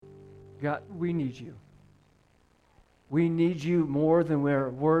God, we need you. We need you more than where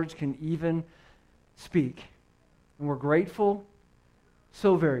words can even speak. And we're grateful,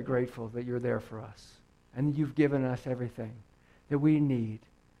 so very grateful that you're there for us and that you've given us everything that we need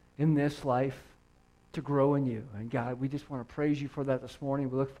in this life to grow in you. And God, we just want to praise you for that this morning.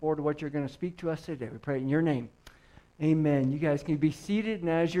 We look forward to what you're going to speak to us today. We pray in your name. Amen. You guys can be seated, and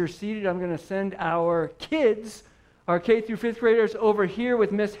as you're seated, I'm going to send our kids, our K through 5th graders, over here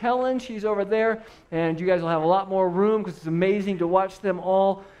with Miss Helen. She's over there, and you guys will have a lot more room because it's amazing to watch them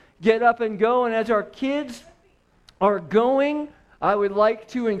all get up and go. And as our kids are going, I would like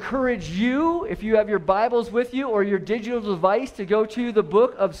to encourage you, if you have your Bibles with you or your digital device, to go to the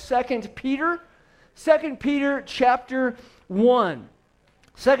book of 2 Peter. 2 Peter chapter 1.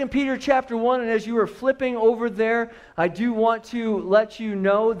 2 Peter chapter 1, and as you are flipping over there, I do want to let you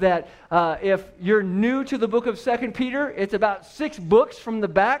know that if you're new to the book of 2 Peter, it's about 6 books from the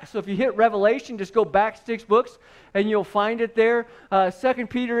back. So if you hit Revelation, just go back 6 books, and you'll find it there. 2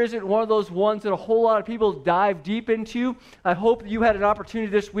 Peter isn't one of those ones that a whole lot of people dive deep into. I hope that you had an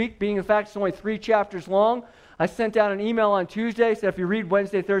opportunity this week, being in fact it's only 3 chapters long. I sent out an email on Tuesday, said if you read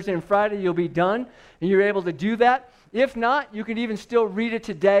Wednesday, Thursday, and Friday, you'll be done, and you're able to do that. If not, you can even still read it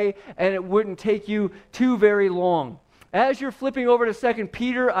today, and it wouldn't take you too very long. As you're flipping over to 2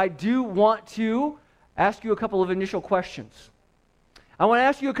 Peter, I do want to ask you a couple of initial questions. I want to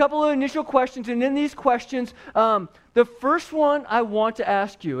ask you a couple of initial questions, and in these questions, the first one I want to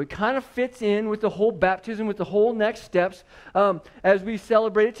ask you, it kind of fits in with the whole baptism, with the whole next steps as we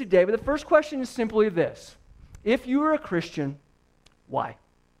celebrate it today. But the first question is simply this. If you are a Christian, why?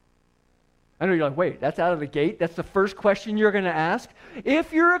 I know you're like, wait, that's out of the gate? That's the first question you're going to ask?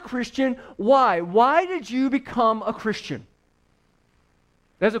 If you're a Christian, why? Why did you become a Christian?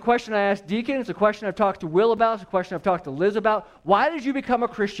 That's a question I asked Deacon. It's a question I've talked to Will about. It's a question I've talked to Liz about. Why did you become a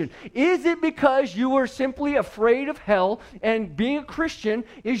Christian? Is it because you were simply afraid of hell and being a Christian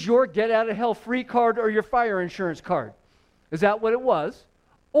is your get-out-of-hell-free card or your fire insurance card? Is that what it was?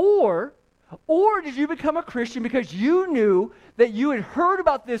 Or did you become a Christian because you knew that you had heard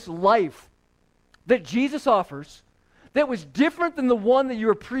about this life that Jesus offers that was different than the one that you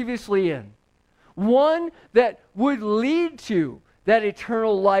were previously in? One that would lead to that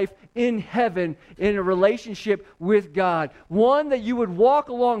eternal life in heaven in a relationship with God. One that you would walk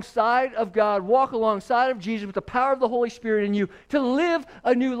alongside of God, walk alongside of Jesus with the power of the Holy Spirit in you to live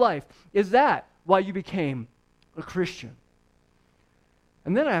a new life. Is that why you became a Christian?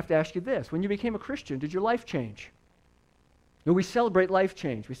 And then I have to ask you this. When you became a Christian, did your life change? You know, we celebrate life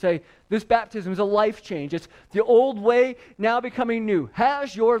change. We say this baptism is a life change. It's the old way now becoming new.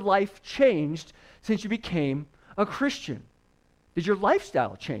 Has your life changed since you became a Christian? Did your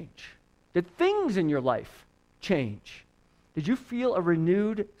lifestyle change? Did things in your life change? Did you feel a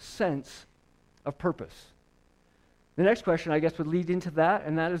renewed sense of purpose? The next question, I guess, would lead into that,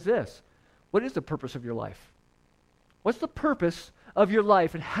 and that is this. What is the purpose of your life? What's the purpose of your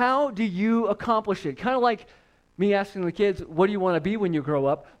life, and how do you accomplish it? Kind of like me asking the kids, what do you want to be when you grow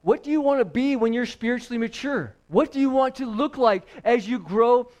up? What do you want to be when you're spiritually mature? What do you want to look like as you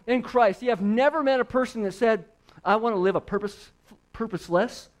grow in Christ? See, I've never met a person that said, I want to live a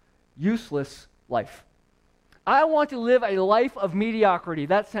purposeless, useless life. I want to live a life of mediocrity.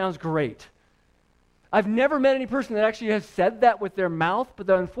 That sounds great. I've never met any person that actually has said that with their mouth, but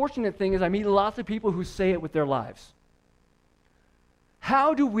the unfortunate thing is I meet lots of people who say it with their lives.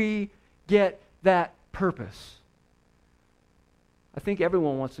 How do we get that purpose? I think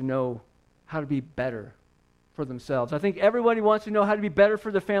everyone wants to know how to be better for themselves. I think everybody wants to know how to be better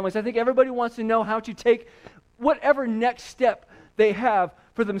for their families. I think everybody wants to know how to take whatever next step they have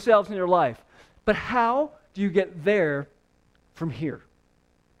for themselves in their life. But how do you get there from here?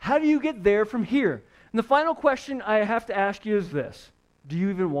 How do you get there from here? And the final question I have to ask you is this. Do you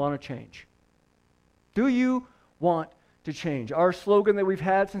even want to change? Do you want to change? Our slogan that we've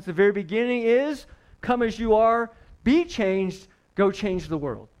had since the very beginning is, come as you are, be changed, go change the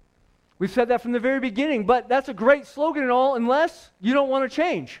world. We've said that from the very beginning, but that's a great slogan and all unless you don't want to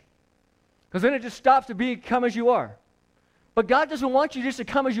change. Because then it just stops to be come as you are. But God doesn't want you just to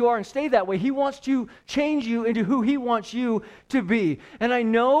come as you are and stay that way. He wants to change you into who He wants you to be. And I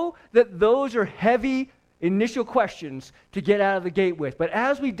know that those are heavy initial questions to get out of the gate with. But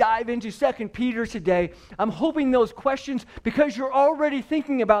as we dive into 2 Peter today, I'm hoping those questions, because you're already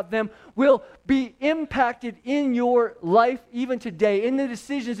thinking about them, will be impacted in your life even today, in the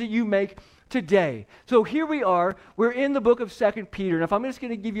decisions that you make today. So here we are. We're in the book of 2 Peter. And if I'm just going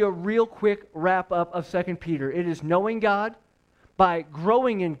to give you a real quick wrap-up of 2 Peter, it is knowing God by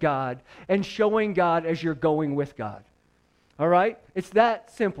growing in God and showing God as you're going with God. All right? It's that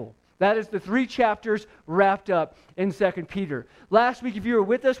simple. That is the 3 chapters wrapped up in 2 Peter. Last week, if you were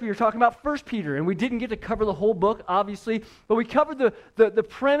with us, we were talking about 1 Peter, and we didn't get to cover the whole book, obviously, but we covered the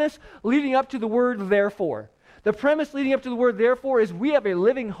premise leading up to the word therefore. The premise leading up to the word therefore is we have a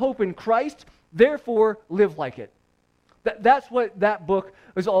living hope in Christ, therefore live like it. That's what that book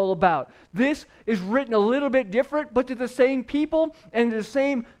is all about. This is written a little bit different, but to the same people and the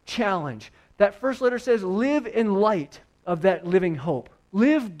same challenge. That first letter says, live in light of that living hope.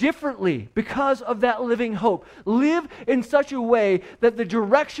 Live differently because of that living hope. Live in such a way that the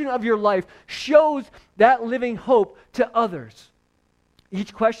direction of your life shows that living hope to others.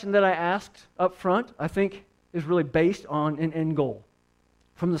 Each question that I asked up front, I think, is really based on an end goal.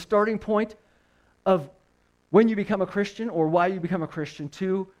 From the starting point of when you become a Christian or why you become a Christian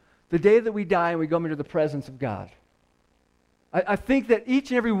to the day that we die and we go into the presence of God. I think that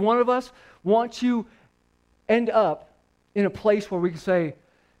each and every one of us want to end up in a place where we can say,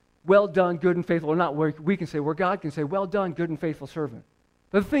 well done, good and faithful, or not where we can say, where God can say, well done, good and faithful servant.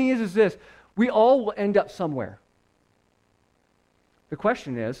 But the thing is this, we all will end up somewhere. The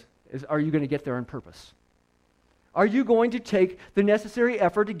question is are you going to get there on purpose? Are you going to take the necessary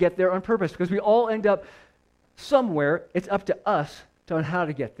effort to get there on purpose? Because we all end up somewhere. It's up to us on how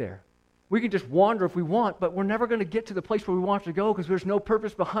to get there. We can just wander if we want, but we're never going to get to the place where we want to go because there's no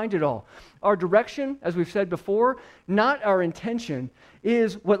purpose behind it all. Our direction, as we've said before, not our intention,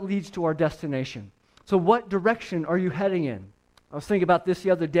 is what leads to our destination. So what direction are you heading in? I was thinking about this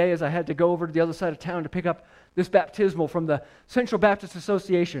the other day as I had to go over to the other side of town to pick up this baptismal from the Central Baptist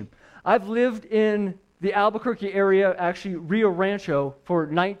Association. I've lived in the Albuquerque area, actually Rio Rancho, for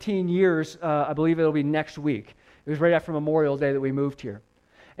 19 years. I believe it'll be next week. It was right after Memorial Day that we moved here.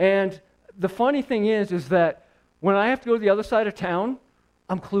 And the funny thing is that when I have to go to the other side of town,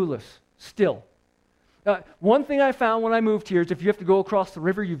 I'm clueless still. One thing I found when I moved here is if you have to go across the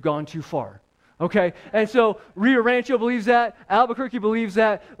river, you've gone too far. Okay? And so Rio Rancho believes that, Albuquerque believes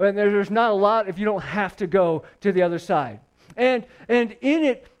that, and there's not a lot if you don't have to go to the other side. And in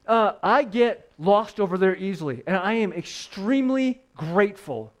it, I get lost over there easily, and I am extremely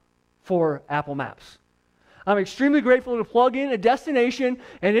grateful for Apple Maps. I'm extremely grateful to plug in a destination,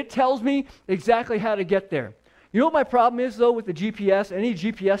 and it tells me exactly how to get there. You know what my problem is, though, with the GPS, any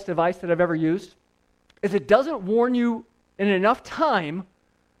GPS device that I've ever used, is it doesn't warn you in enough time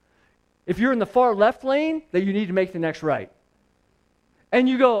if you're in the far left lane that you need to make the next right. And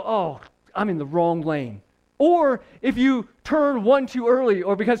you go, oh, I'm in the wrong lane. Or if you turn one too early,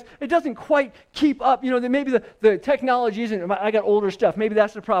 or because it doesn't quite keep up, maybe the technology isn't, I got older stuff, maybe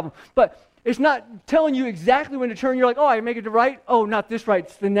that's the problem. But it's not telling you exactly when to turn. You're like, oh, I make it to right. Oh, not this right,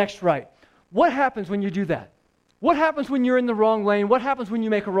 it's the next right. What happens when you do that? What happens when you're in the wrong lane? What happens when you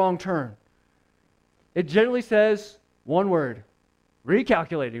make a wrong turn? It generally says one word,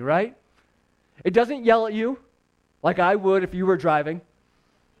 recalculating, right? It doesn't yell at you like I would if you were driving.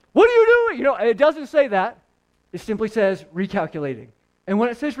 What are you doing? It doesn't say that. It simply says recalculating. And when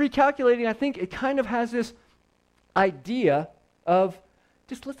it says recalculating, I think it kind of has this idea of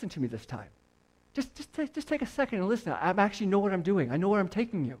just listen to me this time. Just take a second and listen. I actually know what I'm doing. I know where I'm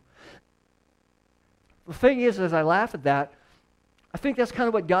taking you. The thing is, as I laugh at that, I think that's kind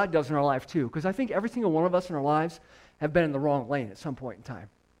of what God does in our life too, because I think every single one of us in our lives have been in the wrong lane at some point in time.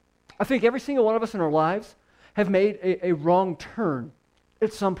 I think every single one of us in our lives have made a wrong turn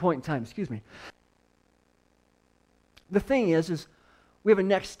at some point in time. Excuse me. The thing is we have a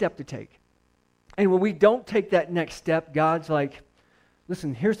next step to take. And when we don't take that next step, God's like,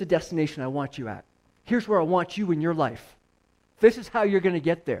 listen, here's the destination I want you at. Here's where I want you in your life. This is how you're going to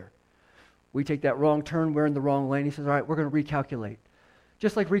get there. We take that wrong turn, we're in the wrong lane. He says, all right, we're going to recalculate.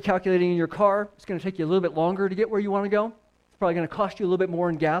 Just like recalculating in your car, it's going to take you a little bit longer to get where you want to go. It's probably going to cost you a little bit more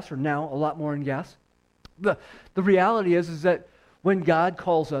in gas, or now a lot more in gas. The reality is that when God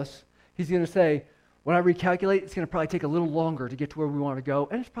calls us, he's going to say, when I recalculate, it's going to probably take a little longer to get to where we want to go,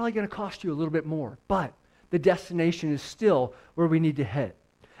 and it's probably going to cost you a little bit more. But the destination is still where we need to head.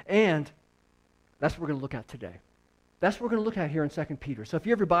 And that's what we're going to look at today. That's what we're going to look at here in 2 Peter. So if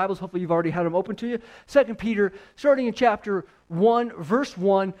you have your Bibles, hopefully you've already had them open to you. 2 Peter, starting in chapter 1, verse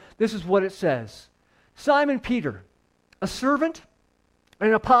 1, this is what it says. Simon Peter, a servant and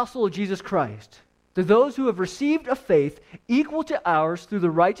an apostle of Jesus Christ, to those who have received a faith equal to ours through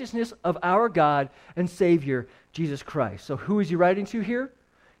the righteousness of our God and Savior, Jesus Christ. So who is he writing to here?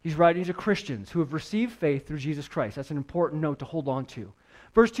 He's writing to Christians who have received faith through Jesus Christ. That's an important note to hold on to.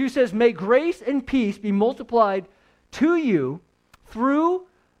 Verse 2 says, may grace and peace be multiplied to you through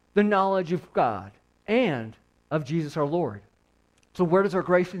the knowledge of God and of Jesus our Lord. So where does our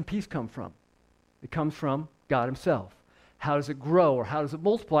grace and peace come from? It comes from God himself. How does it grow or how does it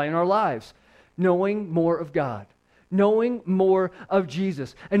multiply in our lives? Knowing more of God. Knowing more of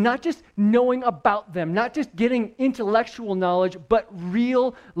Jesus. And not just knowing about them, not just getting intellectual knowledge, but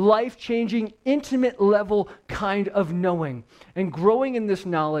real, life-changing, intimate level kind of knowing. And growing in this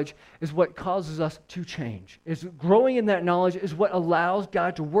knowledge is what causes us to change. Growing in that knowledge is what allows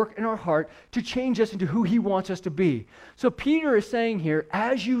God to work in our heart to change us into who he wants us to be. So Peter is saying here,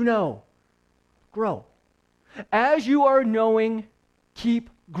 as you know, grow. As you are knowing, keep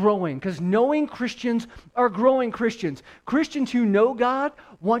growing, because knowing Christians are growing Christians. Christians who know God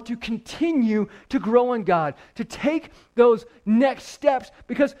want to continue to grow in God, to take those next steps,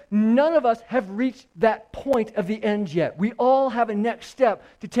 because none of us have reached that point of the end yet. We all have a next step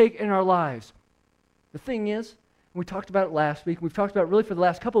to take in our lives. The thing is, we talked about it last week, we've talked about it really for the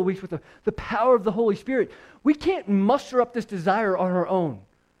last couple of weeks with the power of the Holy Spirit. We can't muster up this desire on our own.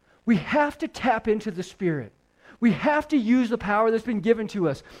 We have to tap into the Spirit. We have to use the power that's been given to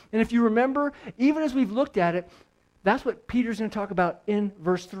us. And if you remember, even as we've looked at it, that's what Peter's going to talk about in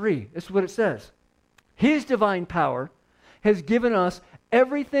verse 3. This is what it says. His divine power has given us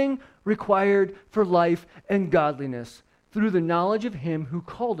everything required for life and godliness through the knowledge of him who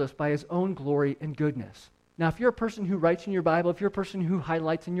called us by his own glory and goodness. Now, if you're a person who writes in your Bible, if you're a person who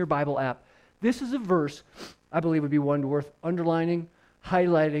highlights in your Bible app, this is a verse I believe would be one worth underlining,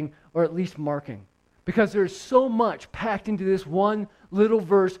 highlighting, or at least marking. Because there's so much packed into this one little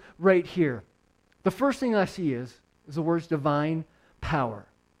verse right here. The first thing I see is the words divine power.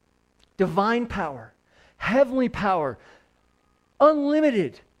 Divine power. Heavenly power.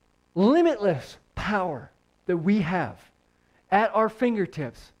 Unlimited, limitless power that we have at our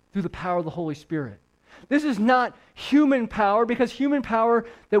fingertips through the power of the Holy Spirit. This is not human power, because human power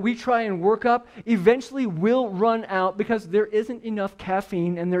that we try and work up eventually will run out, because there isn't enough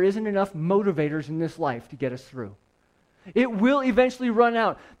caffeine and there isn't enough motivators in this life to get us through. It will eventually run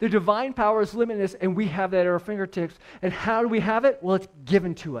out. The divine power is limitless, and we have that at our fingertips. And how do we have it? Well, it's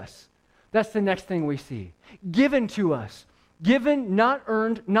given to us. That's the next thing we see. Given to us. Given, not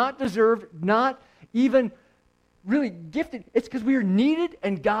earned, not deserved, not even really gifted. It's because we are needed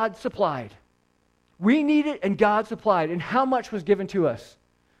and God supplied. We need it and God supplied. And how much was given to us?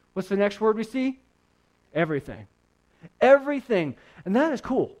 What's the next word we see? Everything. Everything. And that is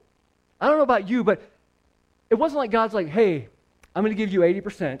cool. I don't know about you, but it wasn't like God's like, hey, I'm going to give you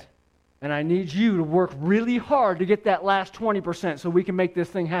 80%, and I need you to work really hard to get that last 20% so we can make this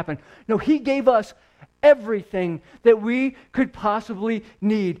thing happen. No, he gave us everything that we could possibly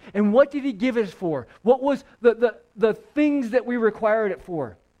need. And what did he give us for? What was the things that we required it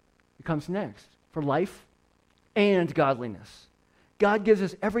for? It comes next. For life and godliness. God gives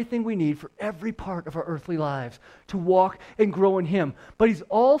us everything we need for every part of our earthly lives to walk and grow in him. But he's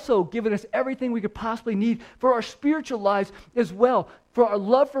also given us everything we could possibly need for our spiritual lives as well, for our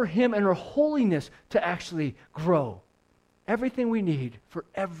love for him and our holiness to actually grow. Everything we need for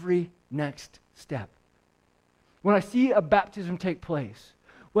every next step. When I see a baptism take place,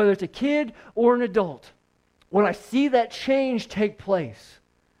 whether it's a kid or an adult, when I see that change take place,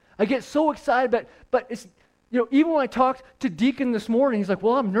 I get so excited, but it's, even when I talked to Deacon this morning, he's like,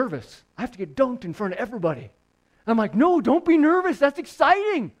 well, I'm nervous. I have to get dunked in front of everybody. I'm like, no, don't be nervous. That's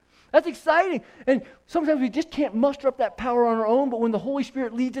exciting. That's exciting. And sometimes we just can't muster up that power on our own, but when the Holy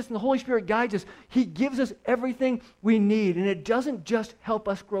Spirit leads us and the Holy Spirit guides us, he gives us everything we need. And it doesn't just help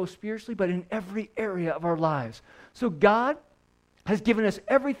us grow spiritually, but in every area of our lives. So God has given us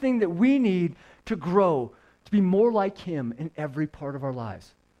everything that we need to grow, to be more like him in every part of our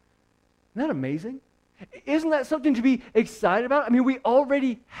lives. Isn't that amazing? Isn't that something to be excited about? I mean, we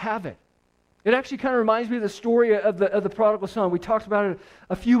already have it. It actually kind of reminds me of the story of the prodigal son. We talked about it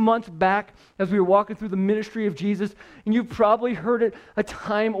a few months back as we were walking through the ministry of Jesus, and you've probably heard it a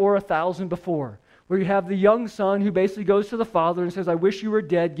time or 1,000 before, where you have the young son who basically goes to the father and says, I wish you were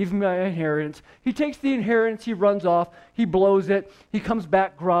dead, give me my inheritance. He takes the inheritance, he runs off, he blows it, he comes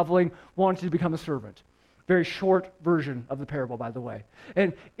back groveling, wanting to become a servant. Very short version of the parable, by the way.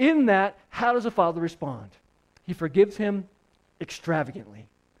 And in that, how does a father respond? He forgives him extravagantly.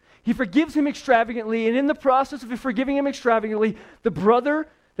 He forgives him extravagantly, and in the process of forgiving him extravagantly, the brother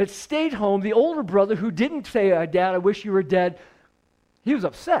that stayed home, the older brother who didn't say, Dad, I wish you were dead, he was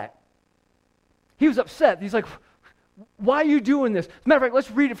upset. He was upset. He's like, why are you doing this? As a matter of fact,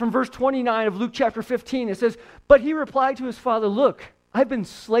 let's read it from verse 29 of Luke chapter 15. It says, but he replied to his father, look, I've been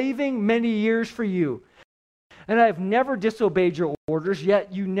slaving many years for you, and I have never disobeyed your orders,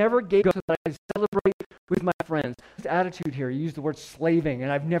 yet you never gave so that I could celebrate with my friends. This attitude here, you use the word slaving,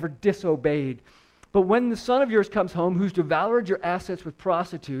 and I've never disobeyed. But when the son of yours comes home, who's devoured your assets with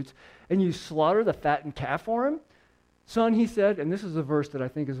prostitutes, and you slaughter the fattened calf for him, Son, he said, and this is a verse that I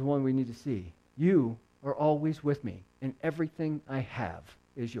think is the one we need to see. You are always with me, and everything I have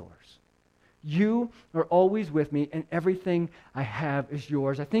is yours. You are always with me, and everything I have is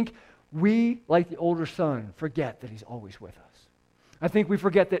yours. I think we, like the older son, forget that he's always with us. I think we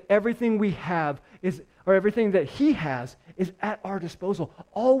forget that everything we have is, or everything that he has, is at our disposal.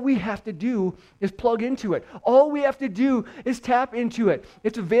 All we have to do is plug into it. All we have to do is tap into it.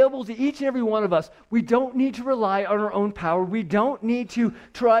 It's available to each and every one of us. We don't need to rely on our own power. We don't need to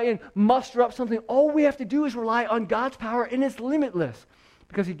try and muster up something. All we have to do is rely on God's power, and it's limitless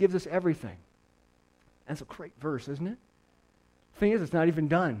because he gives us everything. That's a great verse, isn't it? The thing is, it's not even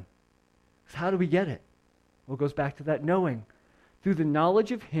done. So how do we get it? Well, it goes back to that knowing. Through the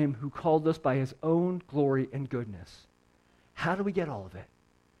knowledge of him who called us by his own glory and goodness. How do we get all of it?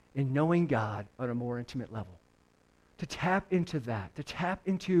 In knowing God on a more intimate level. To tap into that, to tap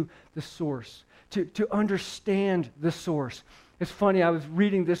into the source, to understand the source. It's funny, I was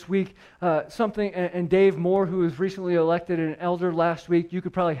reading this week something, and Dave Moore, who was recently elected an elder last week, you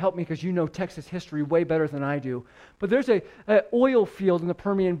could probably help me because you know Texas history way better than I do. But there's an oil field in the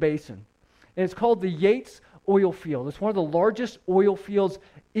Permian Basin, and it's called the Yates oil field. It's one of the largest oil fields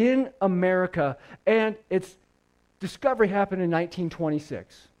in America, and its discovery happened in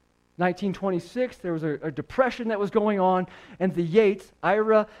 1926. 1926, there was a depression that was going on, and the Yates,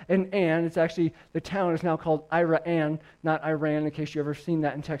 Ira and Ann, it's actually, the town is now called Ira Ann, not Iran, in case you've ever seen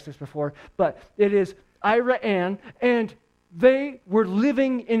that in Texas before, but it is Ira Ann, and they were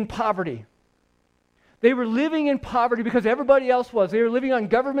living in poverty. They were living in poverty because everybody else was. They were living on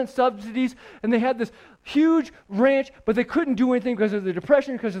government subsidies, and they had this huge ranch, but they couldn't do anything because of the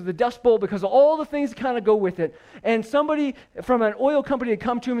depression, because of the Dust Bowl, because of all the things that kind of go with it. And somebody from an oil company had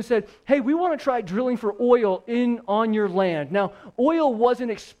come to him and said, hey, we want to try drilling for oil on your land. Now, oil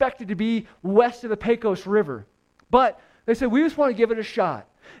wasn't expected to be west of the Pecos River, but they said, we just want to give it a shot.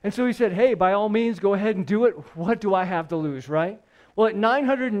 And so he said, hey, by all means, go ahead and do it. What do I have to lose, right? Well, at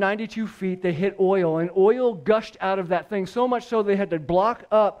 992 feet, they hit oil, and oil gushed out of that thing so much so they had to block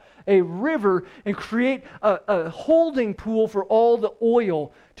up a river and create a holding pool for all the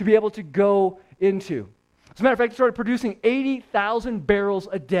oil to be able to go into. As a matter of fact, it started producing 80,000 barrels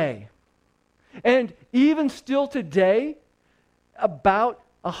a day. And even still today, about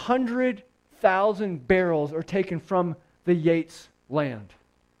 100,000 barrels are taken from the Yates land.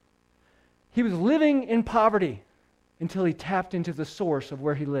 He was living in poverty until he tapped into the source of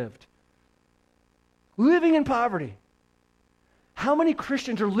where he lived. Living in poverty. How many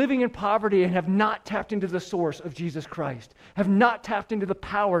Christians are living in poverty and have not tapped into the source of Jesus Christ, have not tapped into the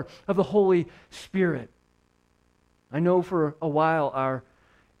power of the Holy Spirit? I know for a while our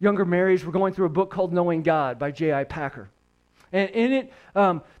younger marrieds were going through a book called Knowing God by J.I. Packer. And in it,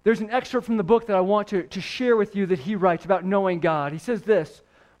 there's an excerpt from the book that I want to share with you that he writes about knowing God. He says this,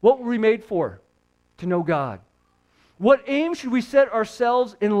 what were we made for? To know God. What aim should we set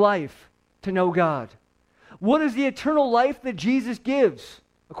ourselves in life? To know God. What is the eternal life that Jesus gives?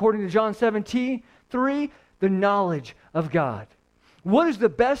 According to John 17:3, the knowledge of God. What is the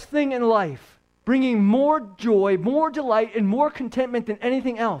best thing in life? Bringing more joy, more delight, and more contentment than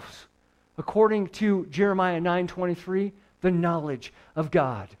anything else. According to Jeremiah 9:23, the knowledge of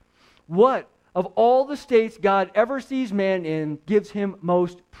God. What of all the states God ever sees man in gives him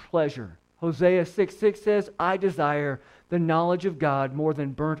most pleasure? Hosea 6:6 says, I desire the knowledge of God more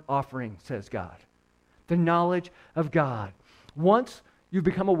than burnt offering, says God. The knowledge of God. Once you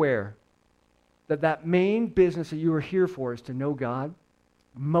become aware that that main business that you are here for is to know God,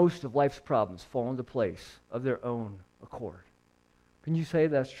 most of life's problems fall into place of their own accord. Can you say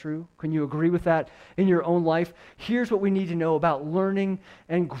that's true? Can you agree with that in your own life? Here's what we need to know about learning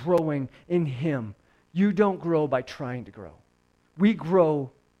and growing in Him. You don't grow by trying to grow. We grow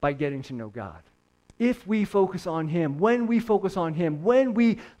by getting to know God. If we focus on Him, when we focus on Him, when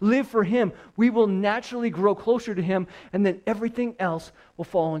we live for Him, we will naturally grow closer to Him, and then everything else will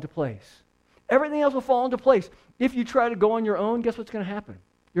fall into place. Everything else will fall into place. If you try to go on your own, guess what's going to happen?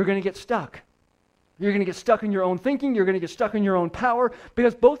 You're going to get stuck. You're going to get stuck in your own thinking. You're going to get stuck in your own power,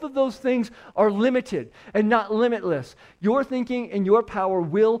 because both of those things are limited and not limitless. Your thinking and your power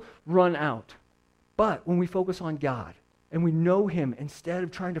will run out. But when we focus on God and we know Him instead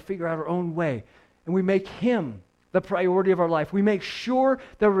of trying to figure out our own way, and we make Him the priority of our life, we make sure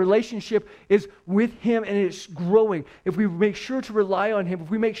the relationship is with Him and it's growing. If we make sure to rely on Him,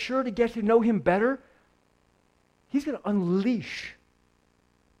 if we make sure to get to know Him better, He's going to unleash.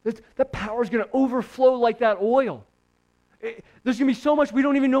 That power is going to overflow like that oil. There's going to be so much we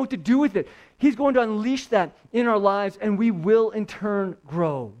don't even know what to do with it. He's going to unleash that in our lives, and we will in turn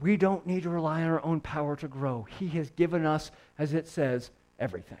grow. We don't need to rely on our own power to grow. He has given us, as it says,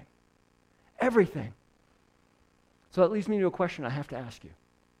 everything. Everything. So that leads me to a question I have to ask you.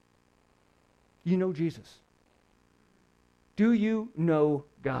 Do you know Jesus? Do you know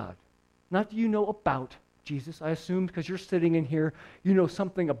God? Not do you know about Jesus. I assume because you're sitting in here, you know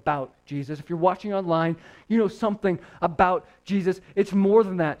something about Jesus. If you're watching online, you know something about Jesus. It's more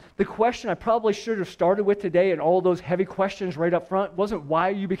than that. The question I probably should have started with today and all those heavy questions right up front wasn't why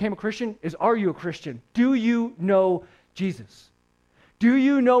you became a Christian, is are you a Christian? Do you know Jesus? Do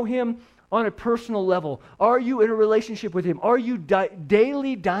you know him on a personal level? Are you in a relationship with him? Are you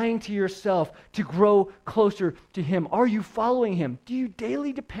daily dying to yourself to grow closer to him? Are you following him? Do you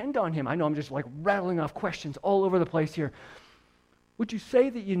daily depend on him? I know I'm just like rattling off questions all over the place here. Would you say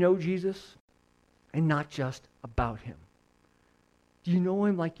that you know Jesus and not just about him? Do you know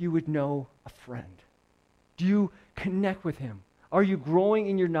him like you would know a friend? Do you connect with him? Are you growing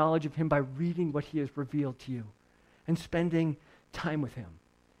in your knowledge of him by reading what he has revealed to you and spending time with him?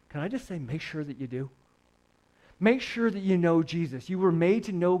 Can I just say, make sure that you do? Make sure that you know Jesus. You were made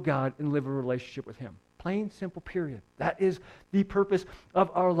to know God and live a relationship with him. Plain, simple, period. That is the purpose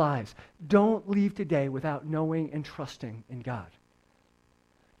of our lives. Don't leave today without knowing and trusting in God.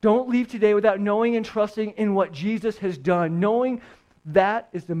 Don't leave today without knowing and trusting in what Jesus has done. Knowing that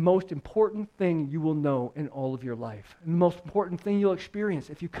is the most important thing you will know in all of your life. And the most important thing you'll experience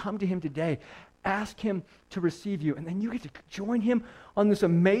if you come to him today. Ask him to receive you, and then you get to join him on this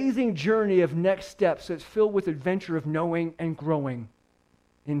amazing journey of next steps that's filled with adventure of knowing and growing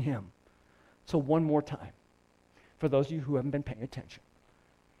in him. So one more time, for those of you who haven't been paying attention,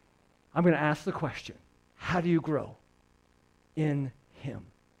 I'm going to ask the question, how do you grow in him?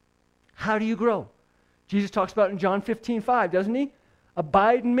 How do you grow? Jesus talks about it in John 15:5, doesn't he?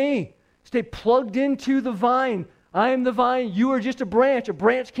 Abide in me. Stay plugged into the vine. I am the vine, you are just a branch. A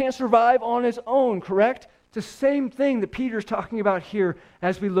branch can't survive on its own, correct? It's the same thing that Peter's talking about here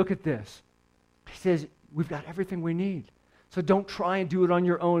as we look at this. He says, we've got everything we need. So don't try and do it on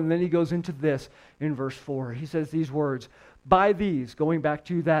your own. And then he goes into this in verse 4. He says these words, by these, going back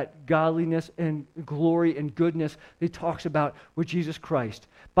to that godliness and glory and goodness that he talks about with Jesus Christ.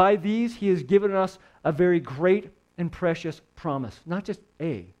 By these, he has given us a very great and precious promise. Not just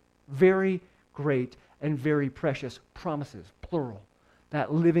a, very great and very precious promises, plural,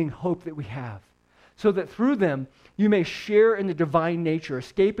 that living hope that we have, so that through them you may share in the divine nature,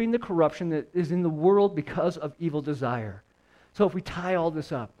 escaping the corruption that is in the world because of evil desire. So if we tie all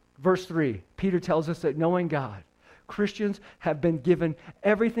this up, verse 3, Peter tells us that knowing God, Christians have been given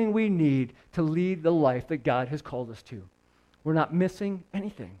everything we need to lead the life that God has called us to. We're not missing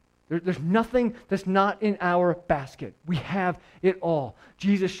anything. There's nothing that's not in our basket. We have it all.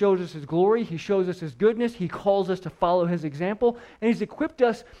 Jesus shows us his glory. He shows us his goodness. He calls us to follow his example. And he's equipped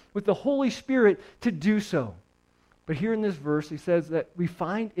us with the Holy Spirit to do so. But here in this verse, he says that we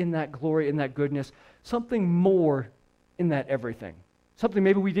find in that glory and that goodness something more in that everything. Something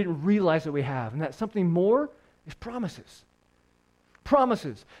maybe we didn't realize that we have. And that something more is promises.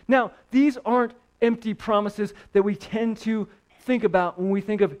 Promises. Now, these aren't empty promises that we tend to think about when we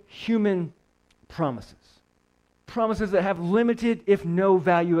think of human promises. Promises that have limited, if no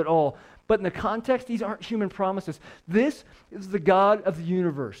value at all. But in the context, these aren't human promises. This is the God of the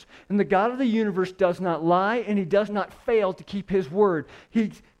universe. And the God of the universe does not lie, and he does not fail to keep his word.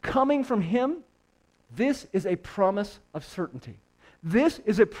 He's coming from him. This is a promise of certainty. This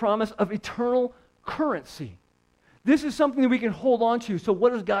is a promise of eternal currency. This is something that we can hold on to. So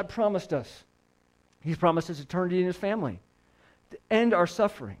what has God promised us? He's promised us eternity in his family. To end our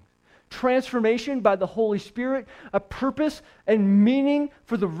suffering. Transformation by the Holy Spirit, a purpose and meaning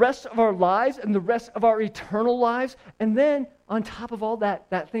for the rest of our lives and the rest of our eternal lives. And then on top of all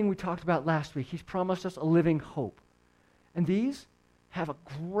that thing we talked about last week, he's promised us a living hope. And these have a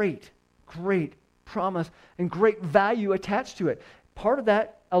great, great promise and great value attached to it. Part of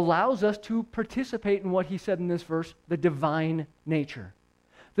that allows us to participate in what he said in this verse, the divine nature.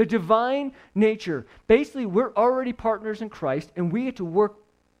 The divine nature. Basically, we're already partners in Christ, and we get to work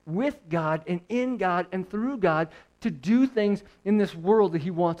with God and in God and through God to do things in this world that he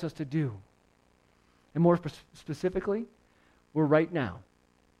wants us to do. And more specifically, we're right now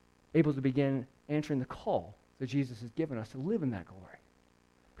able to begin answering the call that Jesus has given us to live in that glory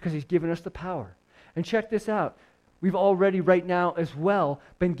because he's given us the power. And check this out. We've already right now as well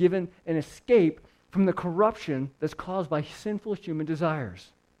been given an escape from the corruption that's caused by sinful human desires.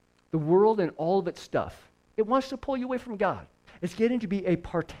 The world and all of its stuff, it wants to pull you away from God. It's getting to be a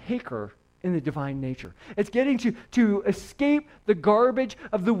partaker in the divine nature. It's getting to escape the garbage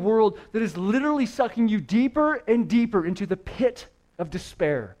of the world that is literally sucking you deeper and deeper into the pit of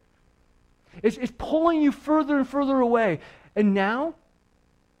despair. It's pulling you further and further away. And now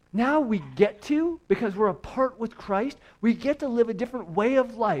we get to, because we're apart with Christ, we get to live a different way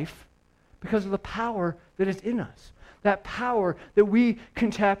of life because of the power that is in us. That power that we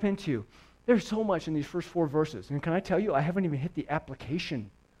can tap into. There's so much in these first 4 verses. And can I tell you, I haven't even hit the application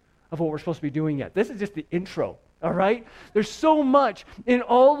of what we're supposed to be doing yet. This is just the intro, all right? There's so much in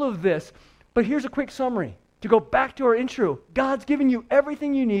all of this. But here's a quick summary. To go back to our intro, God's given you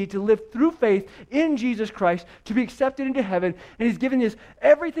everything you need to live through faith in Jesus Christ, to be accepted into heaven, and He's given us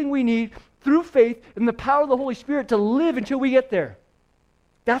everything we need through faith in the power of the Holy Spirit to live until we get there.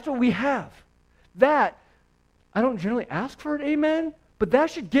 That's what we have. That, I don't generally ask for an amen, but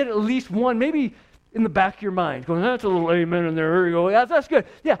that should get at least one, maybe in the back of your mind, going, that's a little amen in there, there you go, that's good.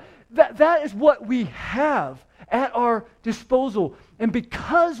 Yeah, that is what we have at our disposal. And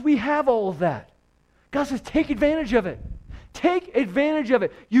because we have all of that, God says, take advantage of it. Take advantage of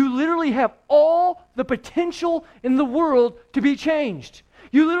it. You literally have all the potential in the world to be changed.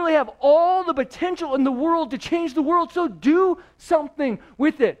 You literally have all the potential in the world to change the world, so do something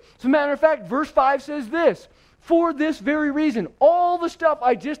with it. As a matter of fact, verse 5 says this, for this very reason, all the stuff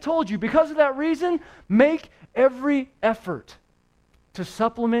I just told you, because of that reason, make every effort to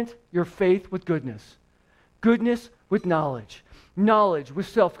supplement your faith with goodness. Goodness with knowledge. Knowledge with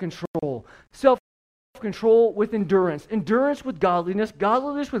self-control. Self-control with endurance. Endurance with godliness.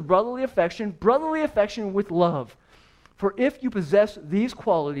 Godliness with brotherly affection. Brotherly affection with love. For if you possess these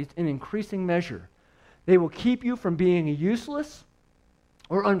qualities in increasing measure, they will keep you from being useless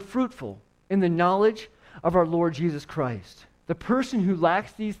or unfruitful in the knowledge of our Lord Jesus Christ. The person who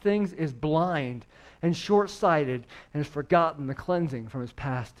lacks these things is blind and short-sighted and has forgotten the cleansing from his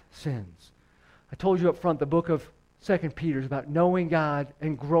past sins. I told you up front, the book of 2 Peter is about knowing God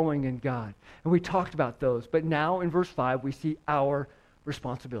and growing in God. And we talked about those. But now in verse 5, we see our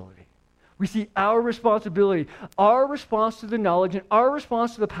responsibility. We see our responsibility, our response to the knowledge and our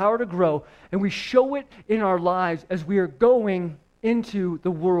response to the power to grow. And we show it in our lives as we are going into the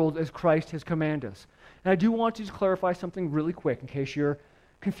world as Christ has commanded us. And I do want to just clarify something really quick in case you're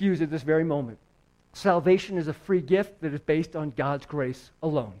confused at this very moment. Salvation is a free gift that is based on God's grace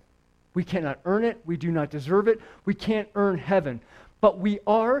alone. We cannot earn it. We do not deserve it. We can't earn heaven. But we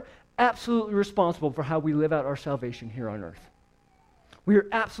are absolutely responsible for how we live out our salvation here on earth. We are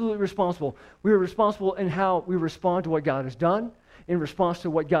absolutely responsible. We are responsible in how we respond to what God has done, in response to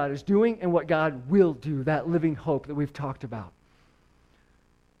what God is doing, and what God will do, that living hope that we've talked about.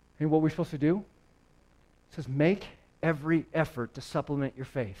 And what we're supposed to do? It says, make every effort to supplement your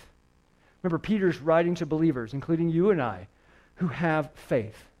faith. Remember, Peter's writing to believers, including you and I, who have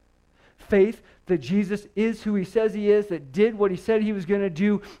faith. Faith that Jesus is who He says He is, that did what He said He was going to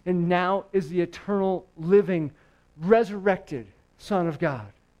do, and now is the eternal, living, resurrected Son of God.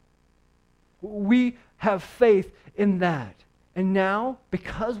 We have faith in that. And now,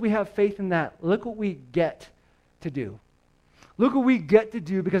 because we have faith in that, look what we get to do. Look what we get to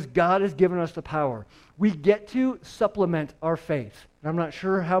do because God has given us the power. We get to supplement our faith. And I'm not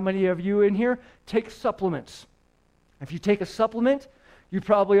sure how many of you in here take supplements. If you take a supplement, you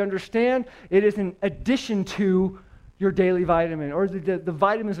probably understand it is in addition to your daily vitamin or the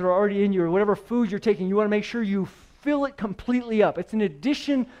vitamins that are already in you or whatever food you're taking. You want to make sure you fill it completely up. It's an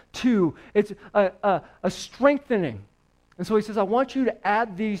addition to, it's a strengthening. And so he says, I want you to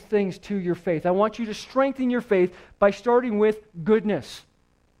add these things to your faith. I want you to strengthen your faith by starting with goodness.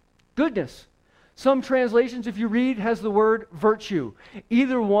 Goodness. Some translations, if you read, has the word virtue.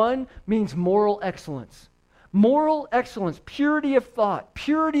 Either one means moral excellence. Moral excellence, purity of thought,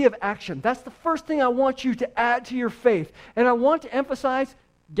 purity of action. That's the first thing I want you to add to your faith. And I want to emphasize,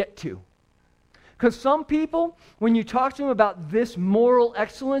 get to. Because some people, when you talk to them about this moral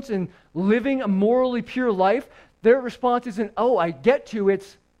excellence and living a morally pure life, their response isn't, oh, I get to,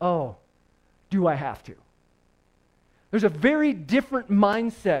 it's, oh, do I have to? There's a very different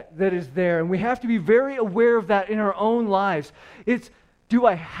mindset that is there, and we have to be very aware of that in our own lives. It's, do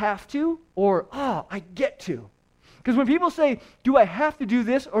I have to, or, I get to? Because when people say, do I have to do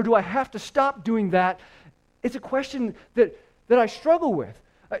this, or do I have to stop doing that, it's a question that I struggle with.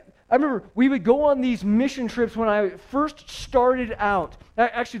 I remember we would go on these mission trips when I first started out.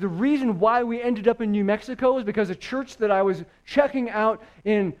 Actually, the reason why we ended up in New Mexico is because a church that I was checking out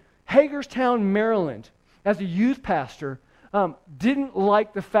in Hagerstown, Maryland, as a youth pastor, didn't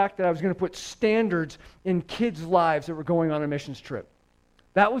like the fact that I was going to put standards in kids' lives that were going on a missions trip.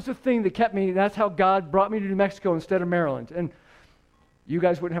 That was the thing that kept me, that's how God brought me to New Mexico instead of Maryland. And You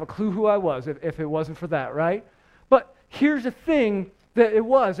guys wouldn't have a clue who I was if it wasn't for that, right? But here's the thing that it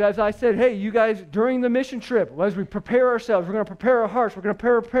was. As I said, hey, you guys, during the mission trip, as we prepare ourselves, we're going to prepare our hearts, we're going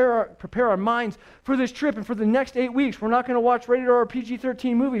to prepare our minds for this trip, and for the next 8 weeks, we're not going to watch rated R or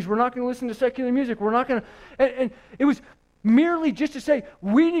PG-13 movies. We're not going to listen to secular music. We're not going to, and it was merely just to say,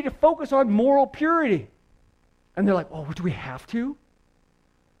 we need to focus on moral purity. And they're like, oh, do we have to?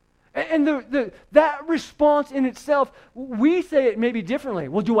 And that response in itself, we say it maybe differently.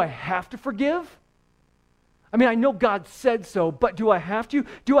 Well, do I have to forgive? I mean, I know God said so, but do I have to?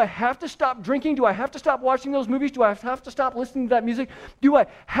 Do I have to stop drinking? Do I have to stop watching those movies? Do I have to stop listening to that music? Do I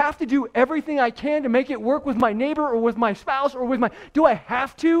have to do everything I can to make it work with my neighbor or with my spouse or with my... Do I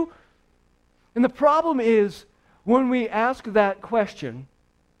have to? And the problem is, when we ask that question,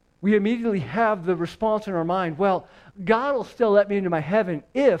 we immediately have the response in our mind, well, God will still let me into my heaven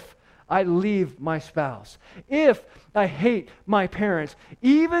if I leave my spouse, if I hate my parents,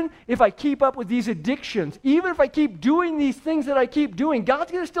 even if I keep up with these addictions, even if I keep doing these things that I keep doing,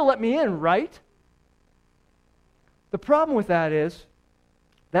 God's going to still let me in, right? The problem with that is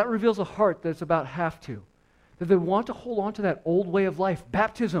that reveals a heart that's about have to, that they want to hold on to that old way of life.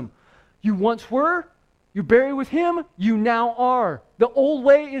 Baptism, you once were, you're buried with him, you now are. The old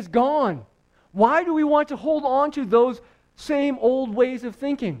way is gone. Why do we want to hold on to those same old ways of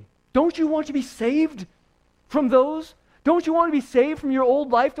thinking? Don't you want to be saved from those? Don't you want to be saved from your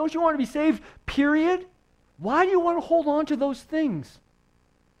old life? Don't you want to be saved, period? Why do you want to hold on to those things?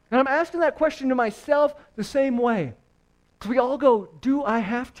 And I'm asking that question to myself the same way. Because we all go, do I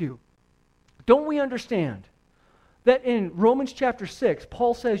have to? Don't we understand that in Romans chapter 6,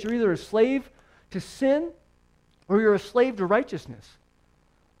 Paul says you're either a slave to sin or you're a slave to righteousness?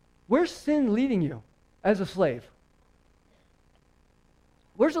 Where's sin leading you as a slave?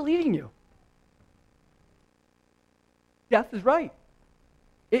 Where's it leading you? Death is right.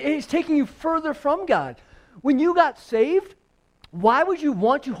 It's taking you further from God. When you got saved, why would you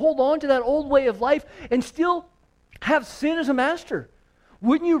want to hold on to that old way of life and still have sin as a master?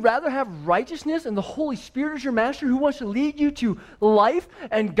 Wouldn't you rather have righteousness and the Holy Spirit as your master who wants to lead you to life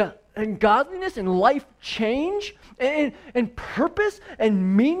and godliness and life change and purpose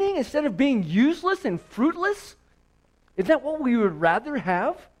and meaning instead of being useless and fruitless? Isn't that what we would rather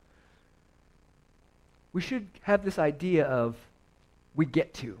have? We should have this idea of we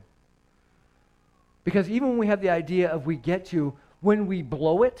get to. Because even when we have the idea of we get to, when we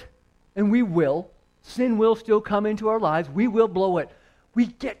blow it, and we will, sin will still come into our lives, we will blow it. We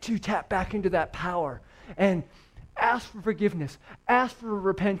get to tap back into that power and ask for forgiveness, ask for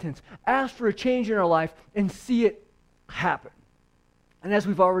repentance, ask for a change in our life, and see it happen. And as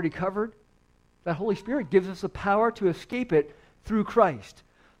we've already covered, that Holy Spirit gives us the power to escape it through Christ.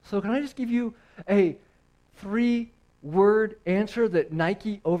 So can I just give you a 3-word answer that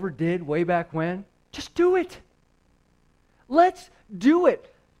Nike overdid way back when? Just do it. Let's do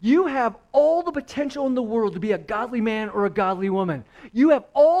it. You have all the potential in the world to be a godly man or a godly woman. You have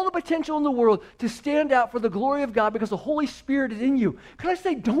all the potential in the world to stand out for the glory of God because the Holy Spirit is in you. Can I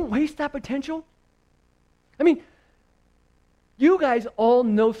say, don't waste that potential? I mean, you guys all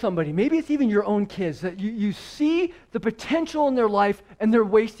know somebody, maybe it's even your own kids, that you see the potential in their life and they're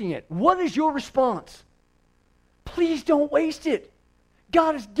wasting it. What is your response? Please don't waste it.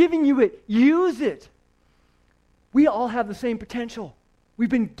 God is giving you it. Use it. We all have the same potential. We've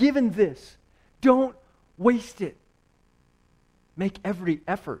been given this. Don't waste it. Make every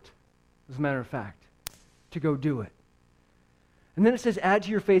effort, as a matter of fact, to go do it. And then it says, add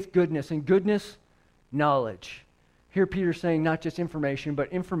to your faith goodness, and goodness, knowledge. Here Peter's saying not just information, but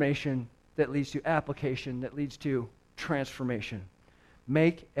information that leads to application, that leads to transformation.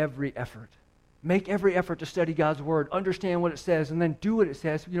 Make every effort. Make every effort to study God's word, understand what it says, and then do what it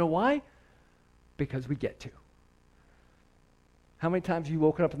says. You know why? Because we get to. How many times have you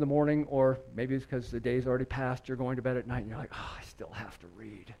woken up in the morning, or maybe it's because the day's already passed, you're going to bed at night, and you're like, oh, I still have to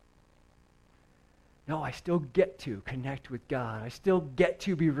read. No, I still get to connect with God. I still get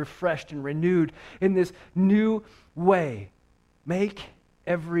to be refreshed and renewed in this new way. Make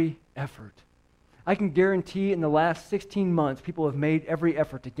every effort. I can guarantee in the last 16 months, people have made every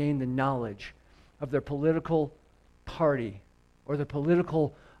effort to gain the knowledge of their political party or their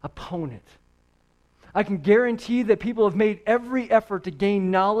political opponent. I can guarantee that people have made every effort to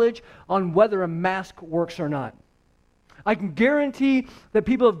gain knowledge on whether a mask works or not. I can guarantee that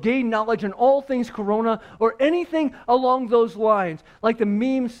people have gained knowledge on all things corona or anything along those lines. Like the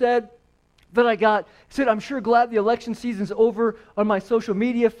meme said that I got, said, I'm sure glad the election season's over on my social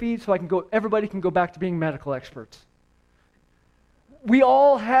media feed so everybody can go back to being medical experts. We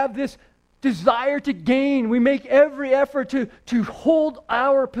all have this desire to gain. We make every effort to hold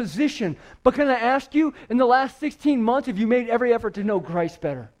our position. But can I ask you, in the last 16 months, have you made every effort to know Christ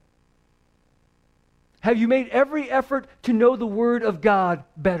better? Have you made every effort to know the Word of God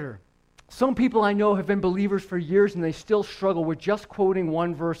better? Some people I know have been believers for years and they still struggle with just quoting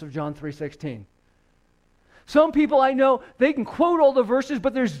one verse of John 3:16. Some people I know, they can quote all the verses,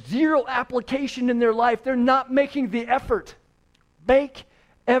 but there's zero application in their life. They're not making the effort. Make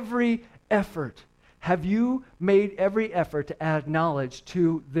every effort. Have you made every effort to add knowledge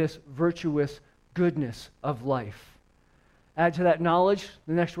to this virtuous goodness of life? Add to that knowledge,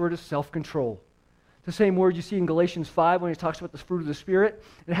 the next word is self-control. The same word you see in Galatians 5 when he talks about the fruit of the Spirit.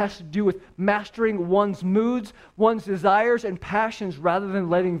 It has to do with mastering one's moods, one's desires, and passions rather than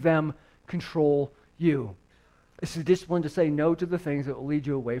letting them control you. It's a discipline to say no to the things that will lead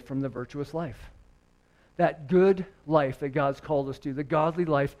you away from the virtuous life. That good life that God's called us to, the godly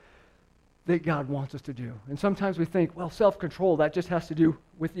life that God wants us to do. And sometimes we think, well, self-control, that just has to do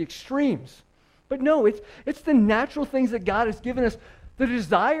with the extremes. But no, it's the natural things that God has given us the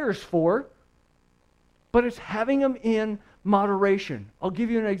desires for, but it's having them in moderation. I'll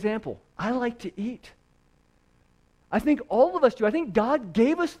give you an example. I like to eat. I think all of us do. I think God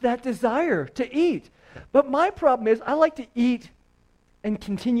gave us that desire to eat. But my problem is I like to eat and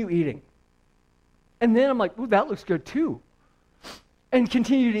continue eating. And then I'm like, ooh, that looks good too. And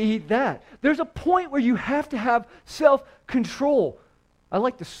continue to eat that. There's a point where you have to have self-control. I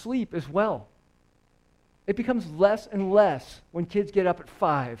like to sleep as well. It becomes less and less when kids get up at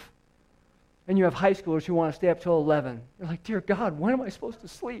 5. And you have high schoolers who want to stay up till 11. You're like, dear God, when am I supposed to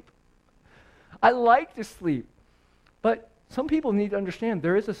sleep? I like to sleep. But some people need to understand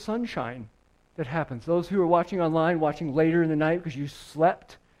there is a sunshine that happens. Those who are watching online, watching later in the night because you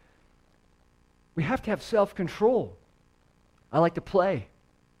slept, we have to have self-control. I like to play.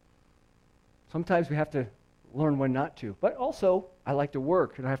 Sometimes we have to learn when not to. But also, I like to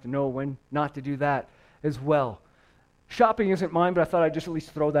work, and I have to know when not to do that as well. Shopping isn't mine, but I thought I'd just at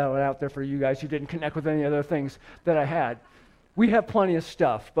least throw that one out there for you guys who didn't connect with any other things that I had. We have plenty of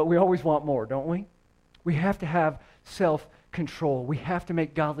stuff, but we always want more, don't we? We have to have self-control. We have to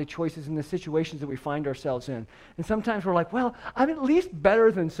make godly choices in the situations that we find ourselves in. And sometimes we're like, well, I'm at least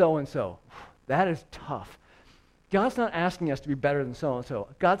better than so-and-so. That is tough. God's not asking us to be better than so-and-so.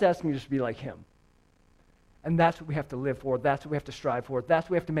 God's asking us to be like him. And that's what we have to live for. That's what we have to strive for. That's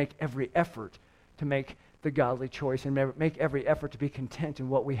what we have to make every effort to make the godly choice and make every effort to be content in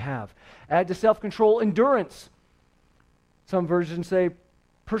what we have. Add to self-control endurance. Some versions say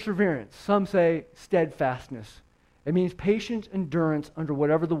perseverance. Some say steadfastness. It means patient endurance under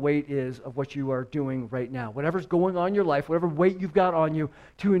whatever the weight is of what you are doing right now. Whatever's going on in your life, whatever weight you've got on you,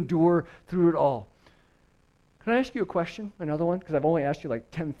 to endure through it all. Can I ask you a question? Another one? Because I've only asked you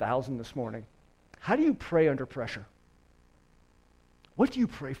like 10,000 this morning. How do you pray under pressure? What do you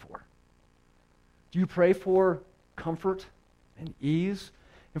pray for? Do you pray for comfort and ease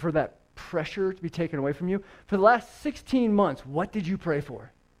and for that pressure to be taken away from you? For the last 16 months, what did you pray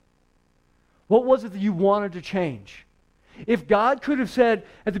for? What was it that you wanted to change? If God could have said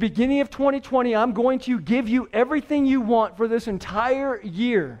at the beginning of 2020, I'm going to give you everything you want for this entire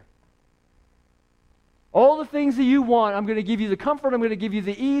year, all the things that you want, I'm going to give you the comfort, I'm going to give you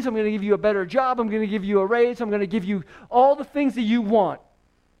the ease, I'm going to give you a better job, I'm going to give you a raise, I'm going to give you all the things that you want.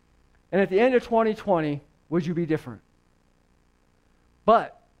 And at the end of 2020, would you be different?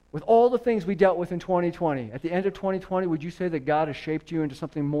 But with all the things we dealt with in 2020, at the end of 2020, would you say that God has shaped you into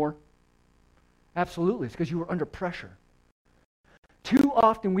something more? Absolutely. It's because you were under pressure. Too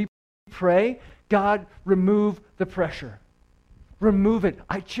often we pray, God, remove the pressure. Remove it.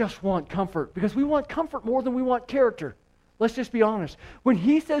 I just want comfort. Because we want comfort more than we want character. Let's just be honest. When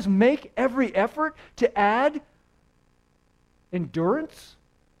he says make every effort to add endurance,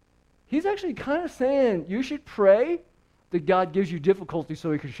 he's actually kind of saying you should pray that God gives you difficulty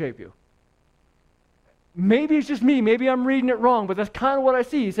so he can shape you. Maybe it's just me. Maybe I'm reading it wrong, but that's kind of what I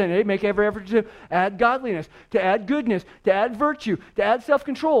see. He's saying, hey, make every effort to add godliness, to add goodness, to add virtue, to add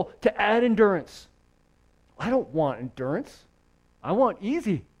self-control, to add endurance. I don't want endurance. I want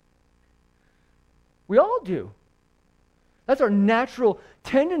easy. We all do. That's our natural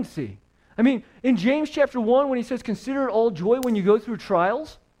tendency. I mean, in James chapter 1, when he says, consider it all joy when you go through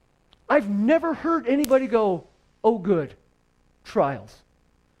trials, I've never heard anybody go, oh, good, trials.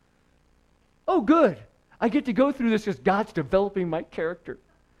 Oh, good. I get to go through this because God's developing my character.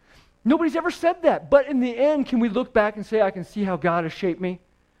 Nobody's ever said that. But in the end, can we look back and say, I can see how God has shaped me?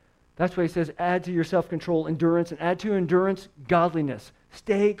 That's why he says, add to your self-control endurance, and add to endurance godliness.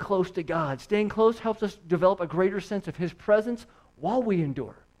 Stay close to God. Staying close helps us develop a greater sense of his presence while we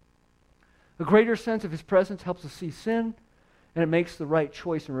endure. A greater sense of his presence helps us see sin, and it makes the right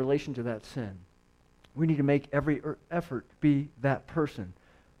choice in relation to that sin. We need to make every effort to be that person.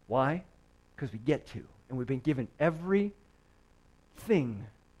 Why? Because we get to, and we've been given everything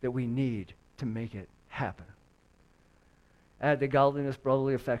that we need to make it happen. Add to godliness,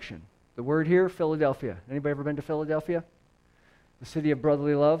 brotherly affection. The word here, Philadelphia. Anybody ever been to Philadelphia? The city of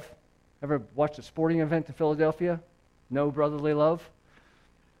brotherly love. Ever watched a sporting event in Philadelphia? No brotherly love?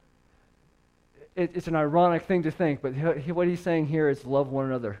 It's an ironic thing to think, but what he's saying here is love one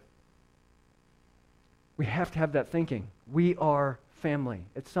another. We have to have that thinking. We are family.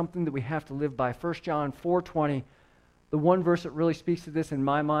 It's something that we have to live by. 1 John 4:20, the one verse that really speaks to this in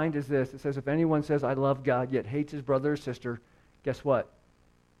my mind is this. It says, if anyone says, I love God, yet hates his brother or sister, guess what?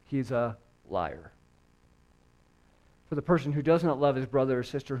 He's a liar. For the person who does not love his brother or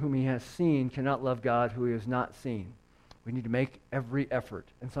sister whom he has seen cannot love God who he has not seen. We need to make every effort,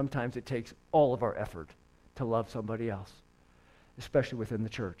 and sometimes it takes all of our effort to love somebody else, especially within the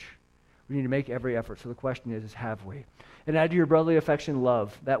church. We need to make every effort. So the question is have we? And add to your brotherly affection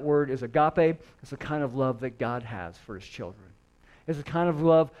love. That word is agape. It's the kind of love that God has for his children. It's the kind of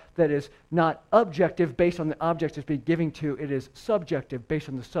love that is not objective based on the object it's being given to. It is subjective based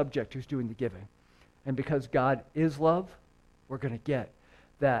on the subject who's doing the giving. And because God is love, we're going to get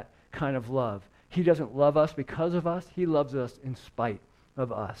that kind of love. He doesn't love us because of us. He loves us in spite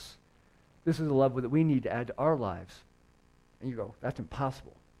of us. This is the love that we need to add to our lives. And you go, that's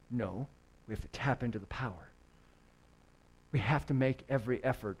impossible. No, we have to tap into the power. We have to make every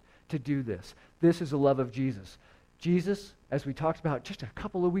effort to do this. This is the love of Jesus. Jesus, as we talked about just a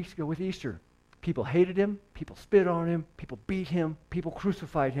couple of weeks ago with Easter, people hated him, people spit on him, people beat him, people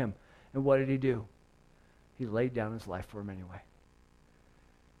crucified him. And what did he do? He laid down his life for them anyway.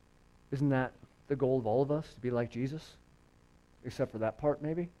 Isn't that the goal of all of us, to be like Jesus? Except for that part,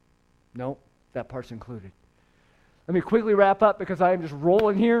 maybe? No, that part's included. Let me quickly wrap up because I am just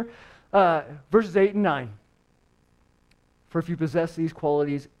rolling here. Verses 8 and 9. For if you possess these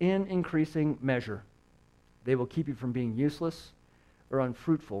qualities in increasing measure, they will keep you from being useless or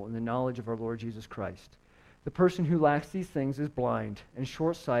unfruitful in the knowledge of our Lord Jesus Christ. The person who lacks these things is blind and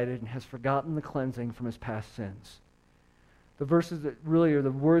short-sighted and has forgotten the cleansing from his past sins. The verses that really, or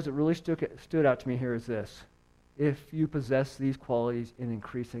the words that really stood out to me here is this. If you possess these qualities in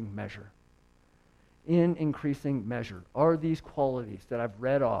increasing measure. In increasing measure. Are these qualities that I've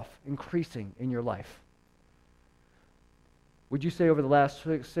read off increasing in your life? Would you say over the last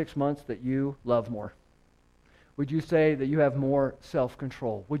 6 months that you love more? Would you say that you have more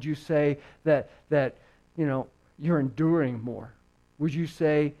self-control? Would you say that you're enduring more? Would you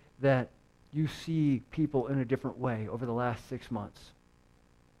say that you see people in a different way over the last 6 months?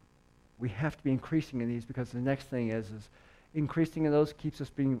 We have to be increasing in these because the next thing is increasing in those keeps us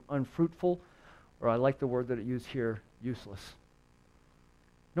being unfruitful, or I like the word that it used here, useless.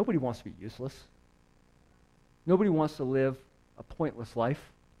 Nobody wants to be useless. Nobody wants to live a pointless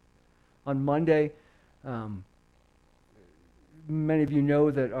life. On Monday, many of you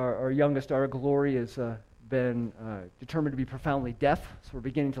know that our youngest daughter, Glory, has been determined to be profoundly deaf, so we're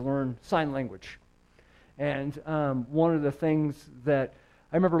beginning to learn sign language. And one of the things that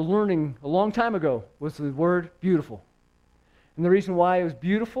I remember learning a long time ago was the word beautiful. And the reason why it was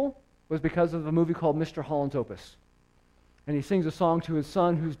beautiful was because of a movie called Mr. Holland's Opus. And he sings a song to his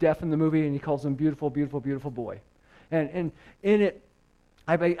son who's deaf in the movie, and he calls him beautiful, beautiful, beautiful boy. And in it,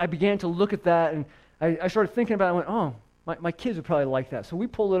 I began to look at that, and I started thinking about it. I went, oh, my kids would probably like that. So we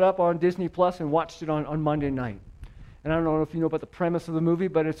pulled it up on Disney Plus and watched it on Monday night. And I don't know if you know about the premise of the movie,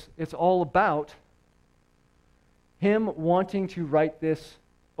 but it's all about him wanting to write this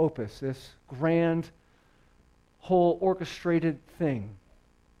opus, this grand, whole orchestrated thing.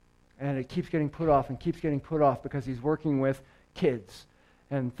 And it keeps getting put off and keeps getting put off because he's working with kids.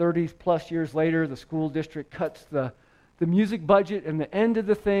 And 30 plus years later, the school district cuts the music budget, and the end of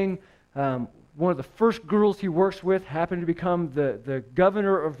the thing, one of the first girls he works with happened to become the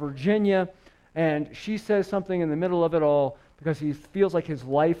governor of Virginia, and she says something in the middle of it all because he feels like his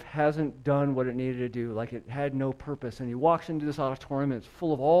life hasn't done what it needed to do, like it had no purpose. And he walks into this auditorium, and it's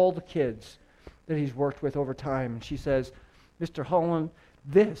full of all the kids that he's worked with over time, and she says, Mr. Holland,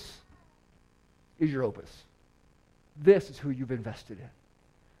 this is your opus. This is who you've invested in.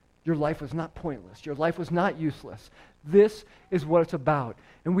 Your life was not pointless. Your life was not useless. This is what it's about.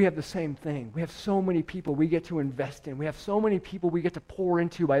 And we have the same thing. We have so many people we get to invest in. We have so many people we get to pour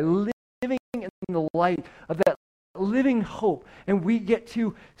into by living in the light of that living hope. And we get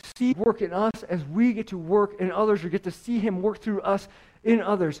to see work in us as we get to work in others, or get to see him work through us in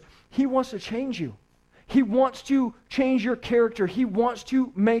others. He wants to change you. He wants to change your character. He wants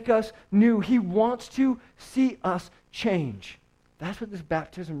to make us new. He wants to see us change. That's what this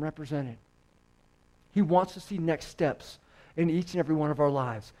baptism represented. He wants to see next steps in each and every one of our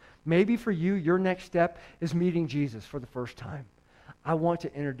lives. Maybe for you, your next step is meeting Jesus for the first time. I want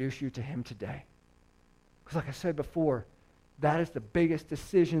to introduce you to him today. Because like I said before, that is the biggest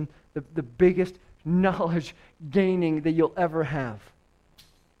decision, the biggest knowledge gaining that you'll ever have.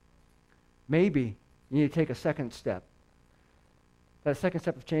 Maybe you need to take a second step. That second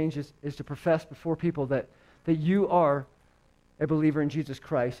step of change is to profess before people that you are a believer in Jesus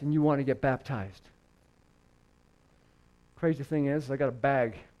Christ and you want to get baptized. Crazy thing is, I got a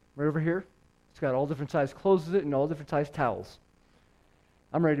bag right over here. It's got all different size clothes in it and all different size towels.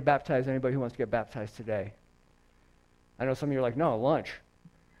 I'm ready to baptize anybody who wants to get baptized today. I know some of you are like, no, lunch.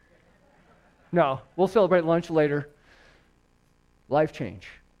 No, we'll celebrate lunch later. Life change.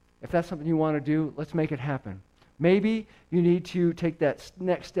 If that's something you want to do, let's make it happen. Maybe you need to take that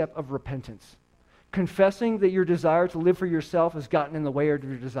next step of repentance. Confessing that your desire to live for yourself has gotten in the way of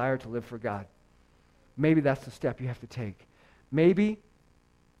your desire to live for God. Maybe that's the step you have to take. Maybe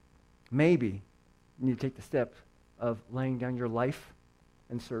you need to take the step of laying down your life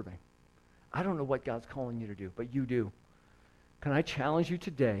and serving. I don't know what God's calling you to do, but you do. Can I challenge you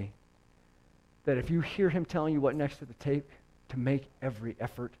today that if you hear him telling you what next to the tape, to make every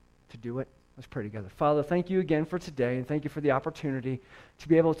effort to do it? Let's pray together. Father, thank you again for today, and thank you for the opportunity to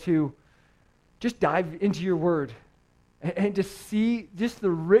be able to just dive into your word and to see just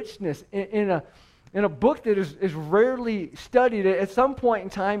the richness in a book that is rarely studied at some point in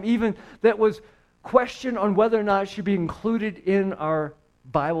time, even that was questioned on whether or not it should be included in our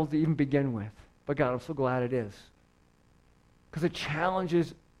Bible to even begin with. But God, I'm so glad it is. Because it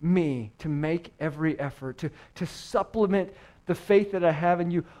challenges me to make every effort, to supplement the faith that I have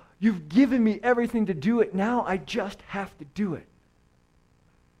in you. You've given me everything to do it. Now I just have to do it.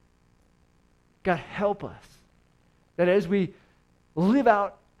 God, help us that as we live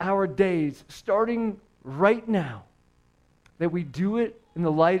out our days, starting right now, that we do it in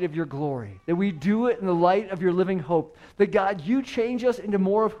the light of your glory, that we do it in the light of your living hope, that God, you change us into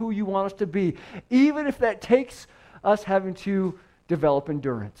more of who you want us to be, even if that takes us having to develop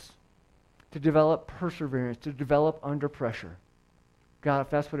endurance, to develop perseverance, to develop under pressure. God, if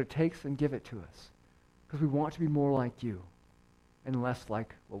that's what it takes, then give it to us, because we want to be more like you and less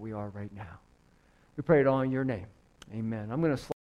like what we are right now. We pray it all in your name. Amen. I'm going to